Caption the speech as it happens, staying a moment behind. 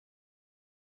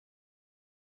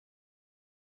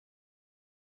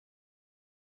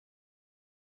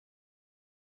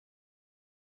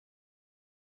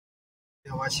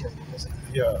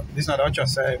Yeah, this is the actual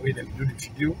side where they do the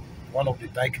video. One of the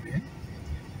dike name.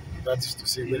 That is to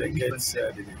say where they get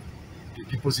the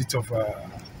deposit of the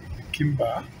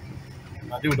Kimber.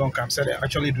 Now they don't come say they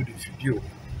actually do the video.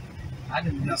 Now they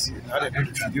do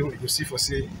the video. You see for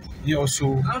say he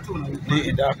also they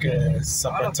in that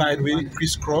serpentine way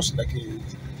crisscross like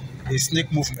a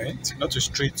snake movement, not a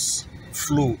straight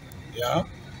flow. Yeah.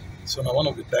 So now one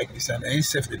of the dike this and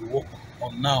NSF they work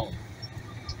on now.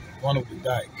 One of the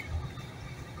dike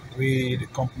where the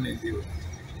company they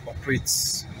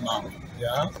operates now.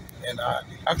 Yeah. And the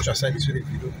actual side is where the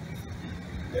video.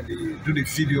 Then they do the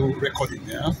video recording.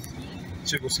 Yeah.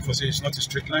 So you go see for say it's not a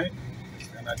straight line.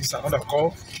 And this is another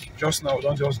curve. Just now,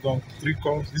 don't just done 3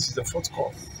 curves. This is the 4th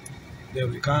curve.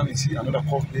 Then we can see another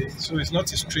curve there. So it's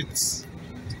not a straight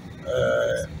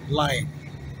line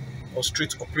or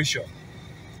straight operation.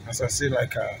 As I say,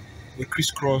 like a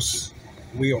crisscross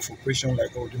way of operation,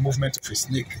 like the movement of a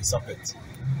snake, a serpent.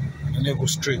 And then they go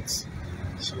straight.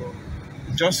 So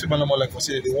just more like I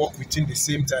say, they walk within the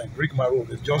same time. Rigmarole,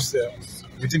 they just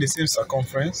within the same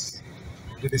circumference.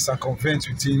 They circumvent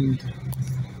within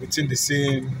the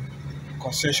same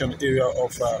concession area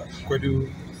of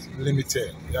Koidu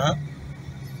Limited, yeah,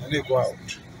 and they go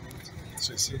out.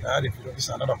 So you see now if you this is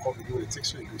another call video it takes,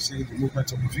 so you see the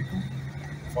movement of the vehicle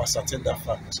for ascertain that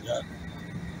fact. Yeah.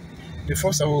 The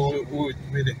first I will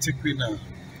take with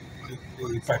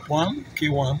the pipe 1,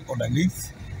 K1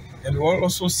 underneath, and we will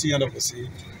also see and obviously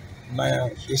now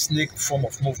a snake form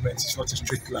of movement is not a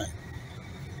straight line.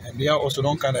 And they are also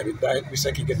don't kind of the diet which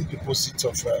I can get the deposit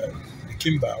of the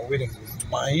Kimber where they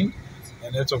mine,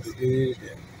 and at the end of the day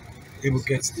they will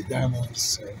get the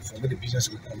diamonds from where the business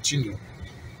will continue.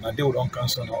 Now they will don't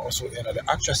cancel now also, and the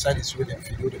actual side is where they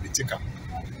video they take up.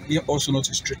 Here also not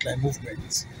a straight line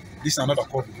movement. This is another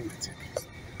call video they take.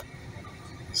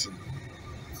 See.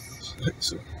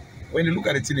 So when you look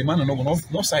at it, the man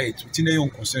no side within their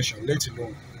own concession, let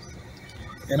alone.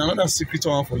 And another secret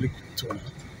one for liquid toner.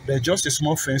 There's just a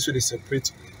small fence where they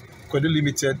separate Koidu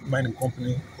Limited Mining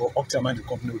Company or Octa Mining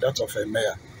Company with that of a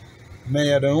mayor.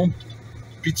 Mayor, their own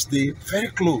pitch day very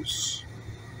close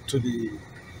to the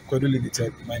Koidu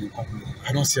Limited Mining Company.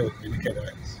 I don't see how it naked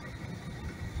eyes.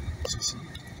 So see,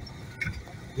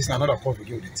 this is another call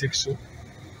video they take so.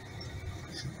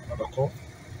 Another call.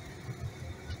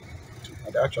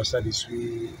 And the actual side is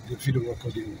where the video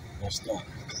recording was done.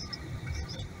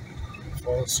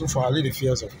 So far, I lay the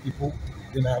fears of people.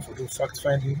 Then I have to do fact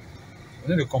finding. We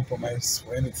need to compromise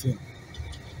for anything.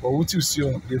 But what you see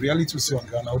on the reality you see on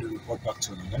ground, how they report back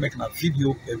to them. They're making a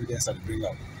video evidence that they bring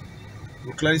out.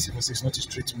 You clearly see it's not a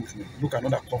straight movement. Look at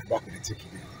another curve back when they take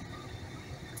it there.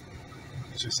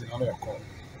 So you see another curve.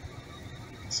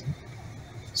 See?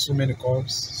 So many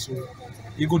curves. So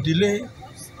it go delay,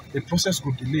 the process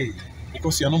go delay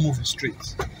because you are not moving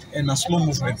straight. And a slow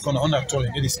movement because on that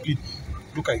turn, the speed.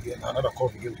 Look again, another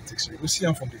curve again it takes. So you go see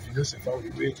them from the videos if how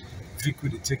the way vehicle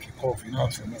they take a curve, you know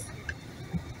for me.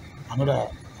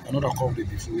 Another curve they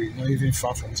before, not even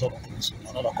far from inside of the so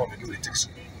another curve they do it takes.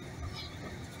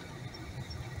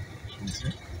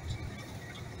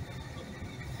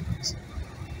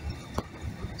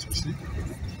 So see?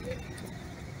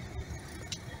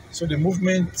 So the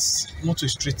movement not a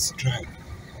straight drive.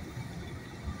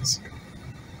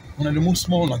 When they move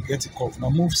small and get a curve, now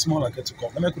move small and get a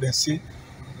curve. Then I couldn't see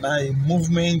now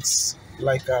movements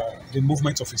like the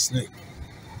movement of a snake,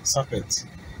 serpent.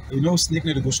 You know, snake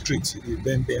need to go straight, they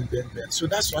bend. So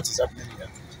that's what is happening here.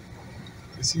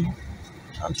 You see?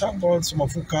 And thank God some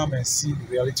of you come and see the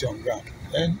reality on ground.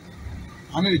 And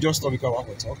I know they just stop because I want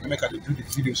to talk. I make do the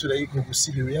video so that you can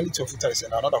see the reality of it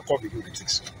and another call video they take.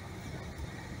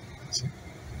 See?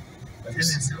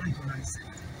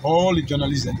 All the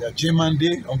journalists and their J-Man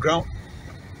day on ground.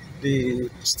 The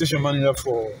station manager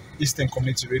for Eastern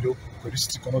Community Radio, Koidu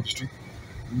City, Kono District,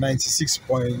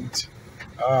 96.5.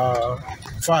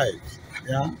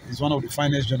 Yeah, he's one of the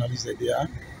finest journalists that they are,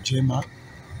 J-Man.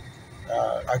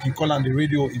 I can call him the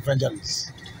radio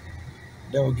evangelist.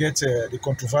 They will get the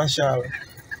controversial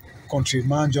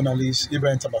countryman journalist,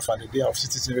 Ibrahim Tabafani, the day of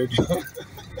Citizen Radio.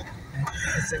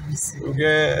 We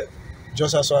get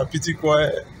just as a pity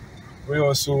choir. We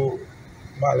also we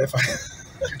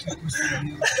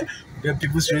get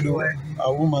People's Radio,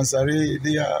 a woman Sari,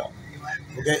 they are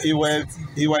we get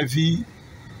AYV,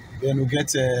 then we get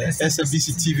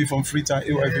SLBC TV from Freetown,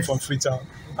 AYV from Freetown,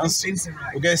 and so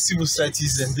we get civil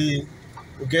societies and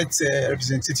we get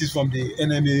representatives from the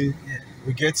NMA,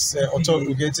 we get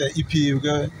we get EP, we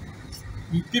get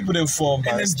people then form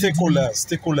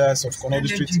stakeholders of Kono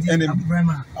District,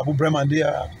 Abu Breman, they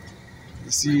are.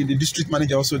 You see the district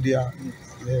manager also there.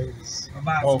 yes,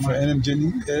 of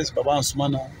NMJ, yes, Baba and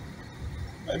Sumana.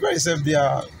 My very self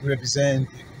there represent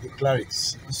the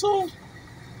clerics. So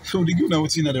they give them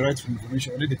the right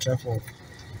information. Only they try for,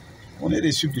 only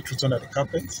they sweep the truth under the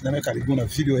carpet. Then they can go on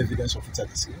video evidence of it at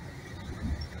the scene.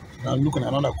 Now look on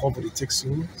another cover they take so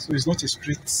it's not a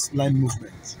straight line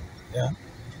movement. Yeah.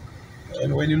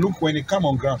 And when you come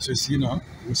on ground, so you see now,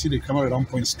 you see the camera don't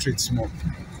point straight small.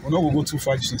 We're not going to go too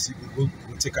far, you see, we'll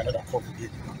take another cover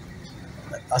again.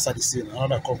 Like, as I say,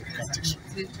 another cover we can take.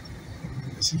 You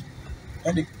see?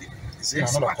 And they say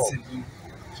another cover.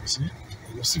 You see?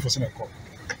 You'll see for seeing a cover.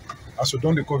 As you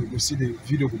done the cover, you will see the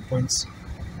video will point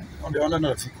on the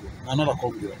another vehicle, another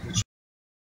cover will approach.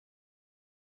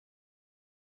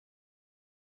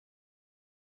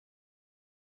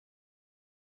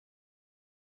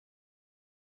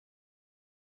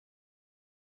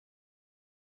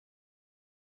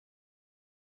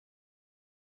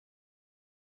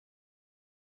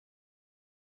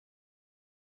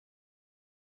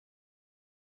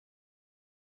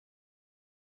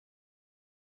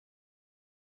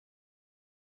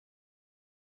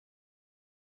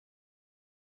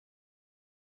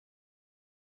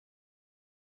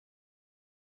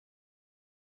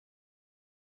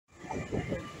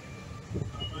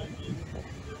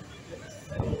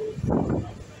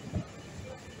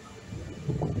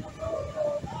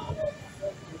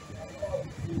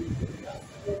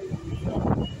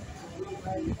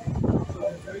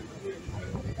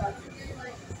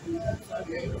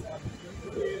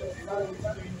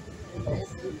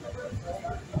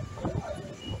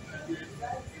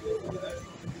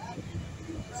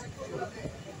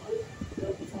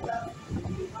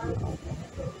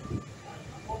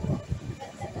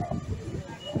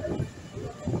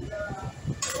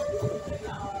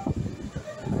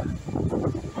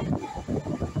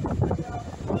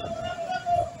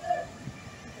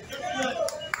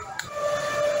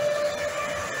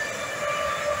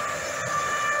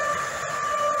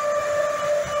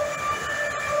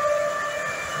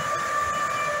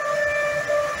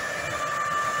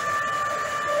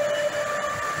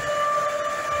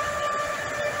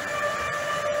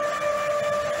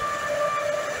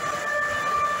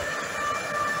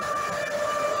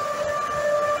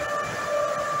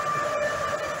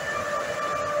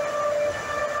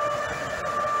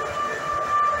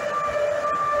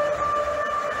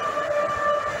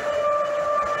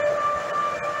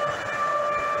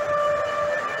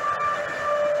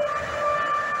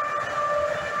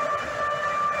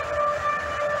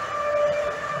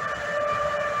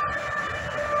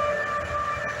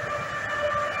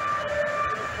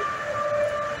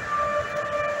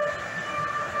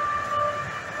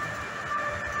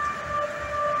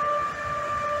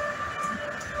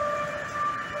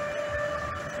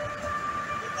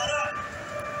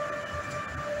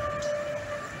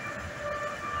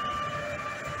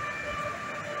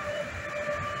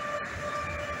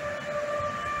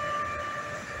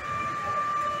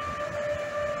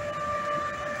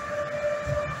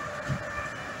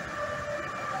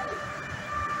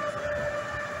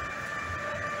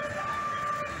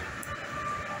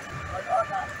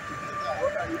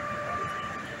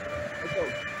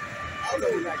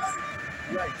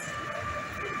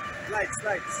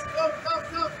 Lights. Stop.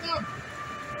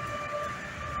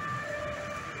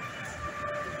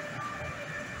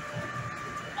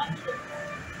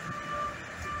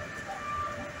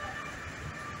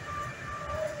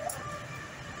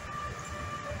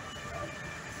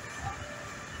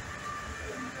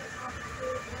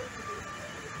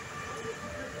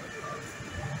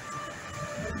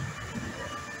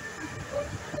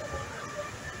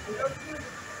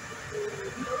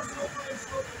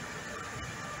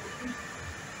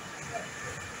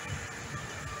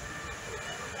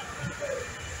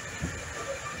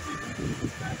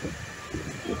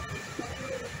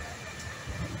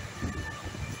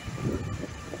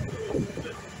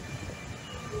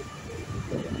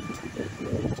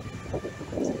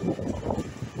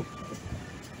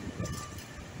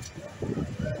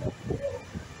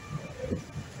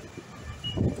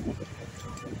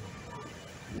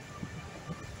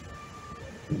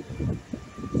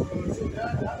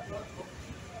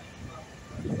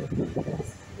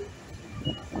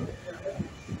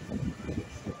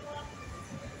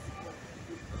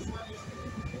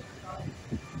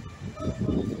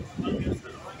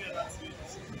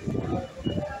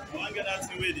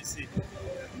 Way they say.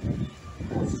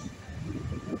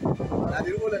 Now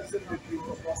the whole episode they do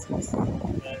for process.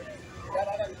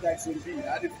 Like so big,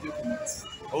 how the video come out?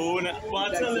 Oh,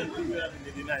 but tell them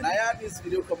now this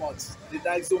video come out. The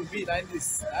Dark Zone B like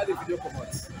this. How the video come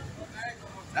out?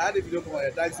 How the video come out?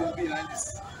 The Dark Zone B like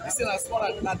this. You see that small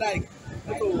like a dike.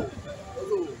 Also,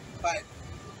 fine.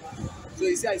 So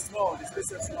you see, I small, the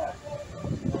space is small.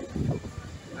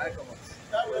 I come on.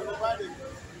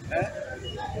 Eh?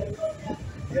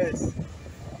 Yes.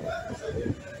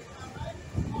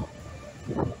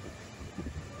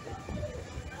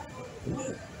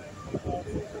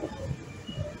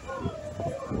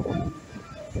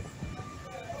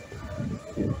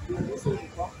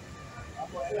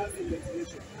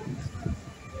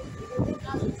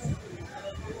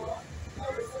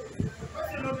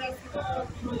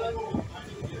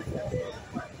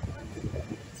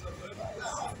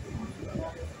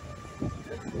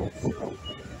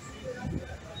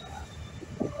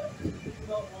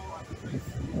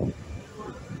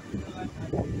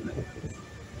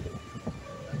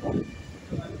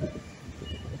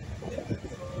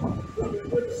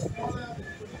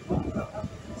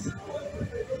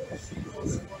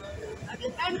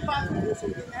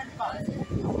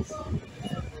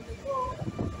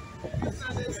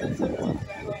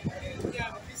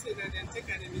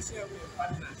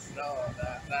 No,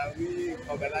 that we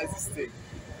organize this thing.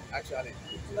 Actually,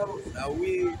 now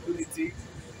we do the thing,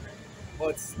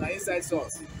 but now inside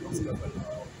source.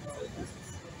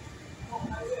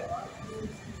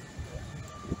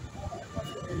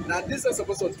 Now this is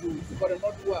supposed to do, but they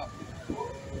not do am.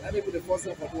 Let me put the first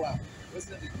one for do am. What's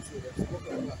the name? So they're supposed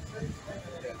to do am.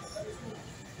 Yes.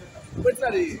 What's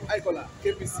the I call am?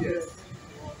 KPCS.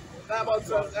 Now about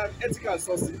ethical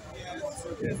sourcing.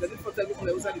 Yes, they need to tell people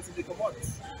outside the thing they come out.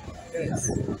 Yes.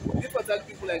 They need to tell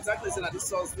people exactly say that this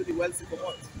source really well to come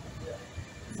out.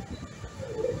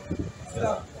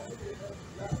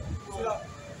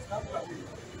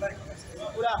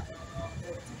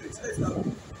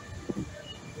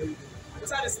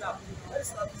 Inside the snap.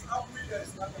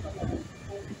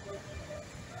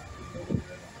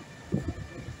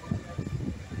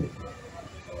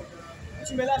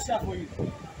 Which may last share for you.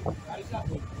 I share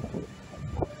for you.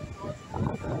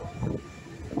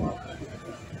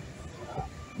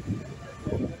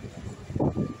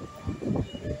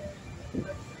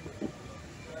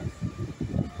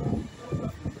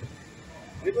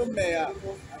 Even mayor.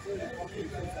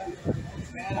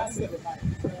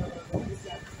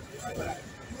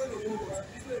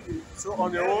 So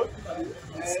on the road,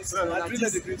 Yes, I drink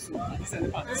the green soup.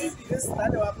 This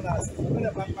time one class. When the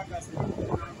backpackers,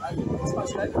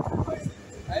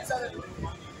 I started.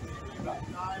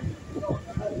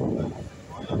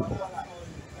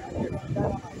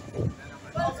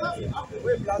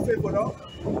 Wait, last week, no?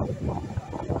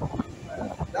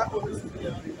 That one is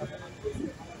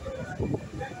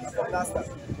from last time.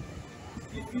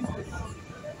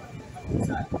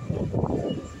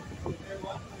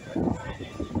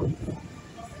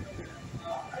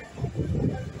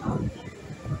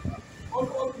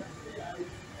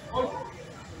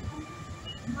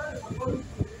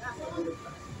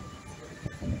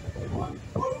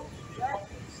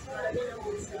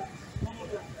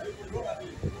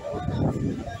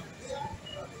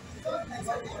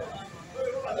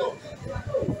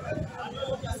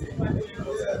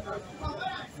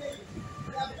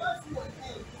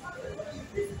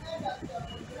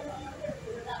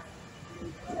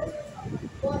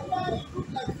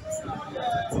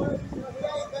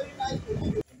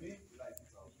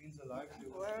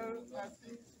 well, I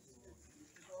think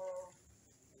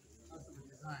has to be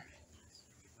designed.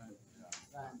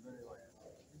 Designed very well.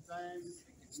 Designed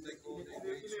in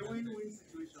a win-win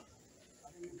situation. I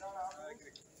think that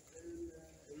happens, then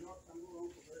a lot can go wrong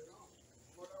for very long.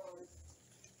 Otherwise,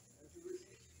 it's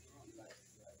risky.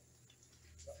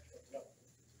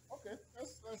 Okay,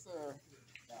 let's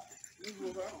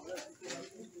move over.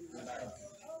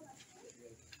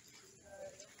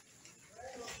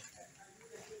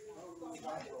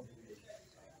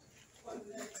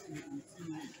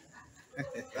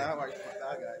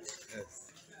 That guy. Yes.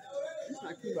 This is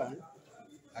Akimba.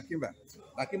 Akimba.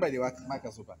 Akimba the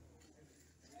Micah Super.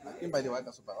 Akimba the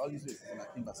Micah Super. All these is in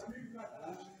Akimba.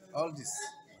 All this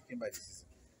Akimba is.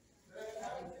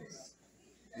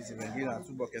 This is been given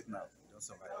 2 buckets now. Don't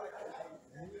survive.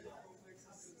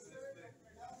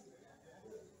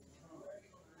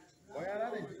 Oh yeah,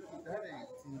 that is thing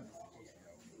is supposed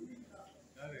to be out.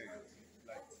 That is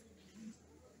like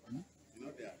you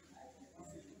know there.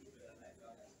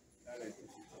 That is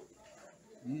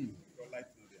got light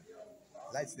no there.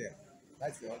 Lights there.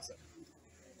 Lights there also.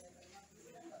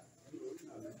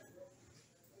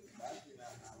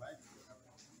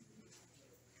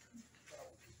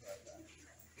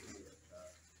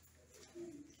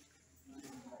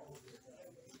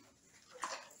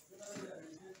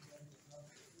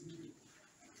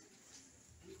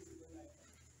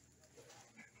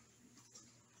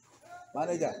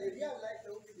 Manager,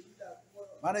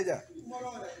 manager,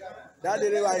 that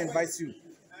day I invite you.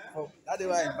 That day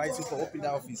I invite you for opening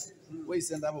that office. Where you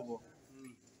send that over?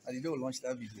 And the day will launch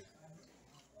that video.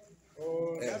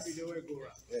 Oh, Yes. that video will go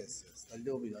around. Yes, yes. And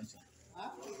they will be launching.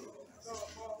 So,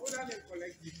 who doesn't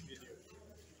collect this video?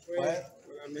 Well,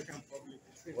 Well, make them public.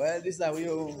 well, this is how we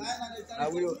own. Now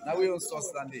we own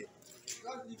source Sunday.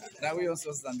 Now we own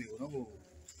source Sunday. We no go.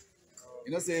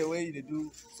 You know, say where they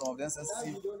do some of them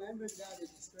sensitive.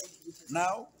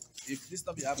 Now, if this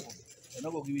not be happen, they're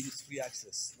not gonna give you this free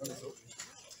access. Not so.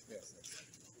 Yes, yes.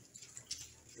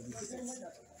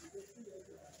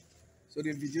 So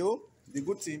the video, the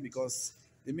good thing because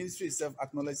the ministry itself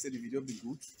acknowledged that the video be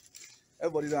good.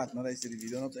 Everybody don't acknowledge that the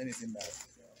video not anything bad.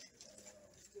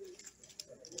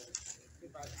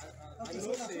 I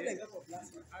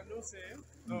know say,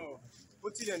 no,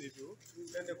 what did they do?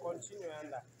 Then they continue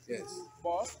under. Yes.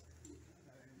 But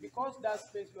because that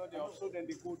space not there, so then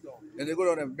they go down. Then they go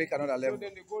down and break another level. So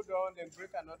then they go down, then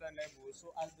break another level.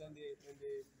 So as then they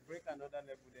break another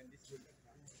level, then this will.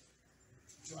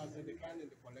 So as they decline in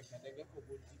the collection, they get to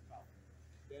go deeper.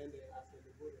 Then they as they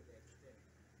go, they extend.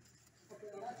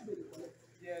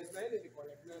 Yes, now they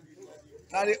collect.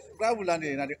 Now the gravel and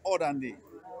the odd and the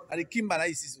Kmmrp na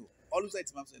isi so. All those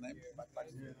items na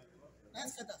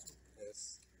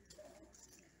yes.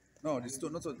 No, the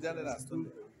stone, not so the other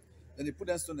stone. Then they put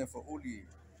that stone there for only.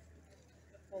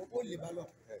 For only ballot.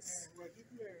 Yes.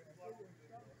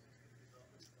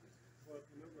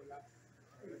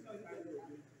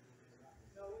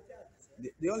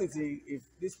 The only thing, if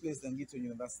this place then get to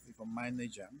university for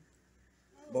manager,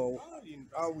 but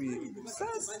how we first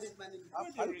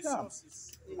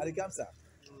at the camp, sir.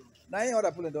 Now any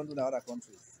other people don't do in other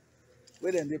countries.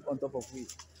 Where then they on top of we. You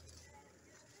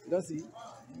don't see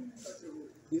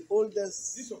the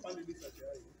oldest.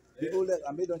 The oldest.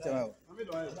 I made don't tell me.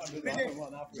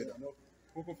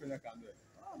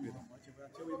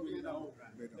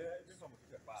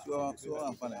 So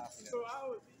I'm fine. So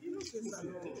how you know?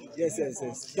 Yes.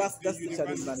 That's the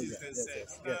challenge manager.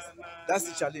 Yes. That's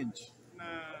the challenge. A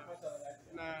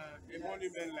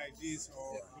monument like this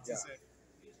or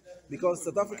Because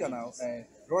South Africa now,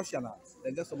 Russia now,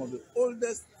 they get some of the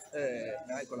oldest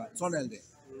tunnel there.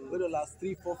 Where the last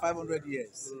 300, 400, 500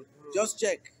 years. Just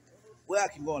check where I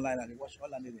can go online and watch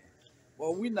all under there.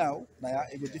 But we now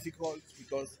it will be difficult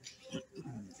because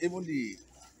even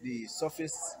the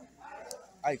surface,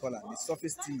 the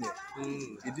surface thing there,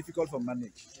 it's difficult for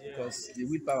manage because the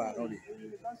willpower are not there.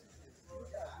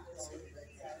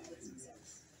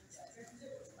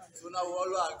 So now we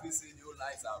all agree saying the whole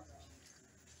lights out.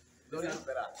 Don't reach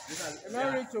Pera.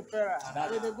 Not reach to Pera.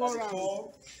 They go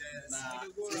around.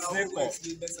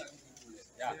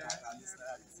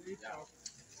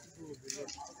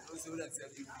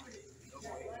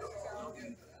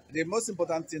 The most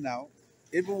important thing now,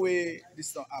 even where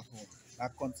this don't happen, a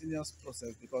continuous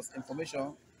process because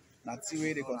information not the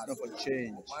way they continue for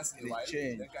change.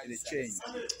 They change.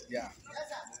 Yeah.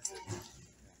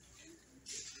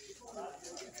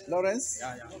 Lawrence?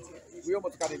 Yeah. We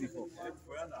almost got it before.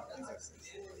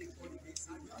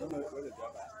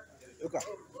 Look at.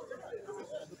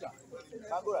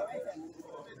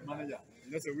 Manager,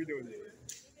 you know, so we do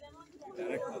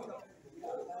director.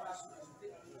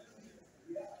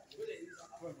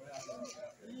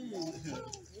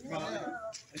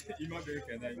 Ima very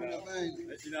kena.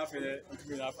 Ina fere,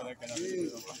 ina fere kena.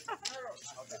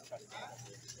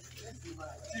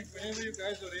 Chief, whenever you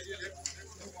guys are ready,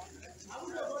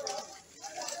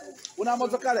 Una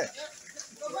motocale.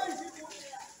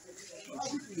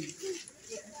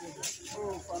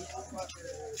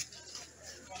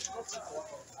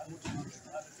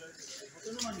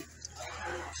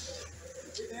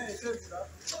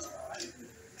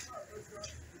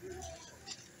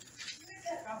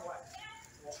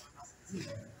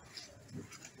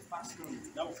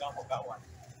 that will come for that one.